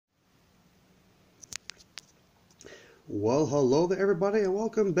Well, hello there, everybody, and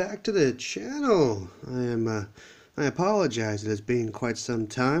welcome back to the channel. I apologize. It has been quite some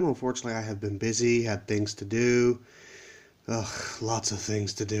time. Unfortunately, I have been busy, had things to do. Ugh, lots of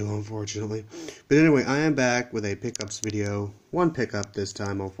things to do, unfortunately. But anyway, I am back with a pickups video. One pickup this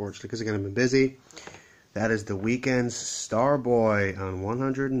time, unfortunately, because again, I've been busy. That is the Weeknd's Starboy on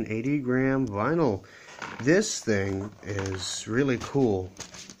 180-gram vinyl. This thing is really cool.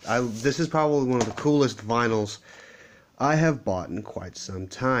 This is probably one of the coolest vinyls I have bought in quite some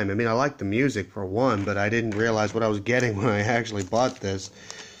time. I mean, I like the music for one, but I didn't realize what I was getting when I actually bought this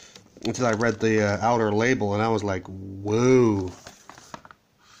until I read the outer label, and I was like, whoa.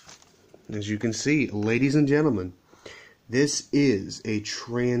 As you can see, ladies and gentlemen, this is a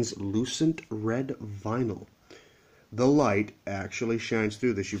translucent red vinyl. The light actually shines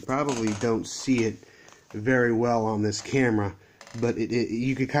through this. You probably don't see it very well on this camera, but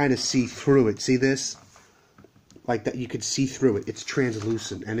you can kind of see through it. See this? Like that, you could see through it. It's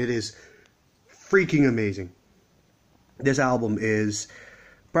translucent, and it is freaking amazing. This album is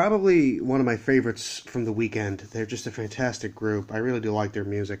probably one of my favorites from The Weeknd. They're just a fantastic group. I really do like their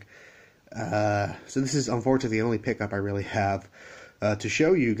music. So this is unfortunately the only pickup I really have to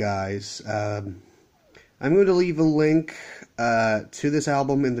show you guys. I'm going to leave a link to this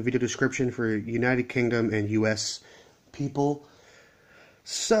album in the video description for United Kingdom and US people.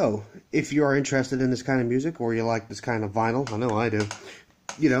 So, if you are interested in this kind of music, or you like this kind of vinyl, I know I do,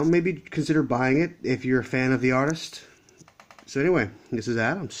 maybe consider buying it if you're a fan of the artist. So anyway, this is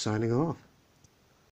Adam, signing off.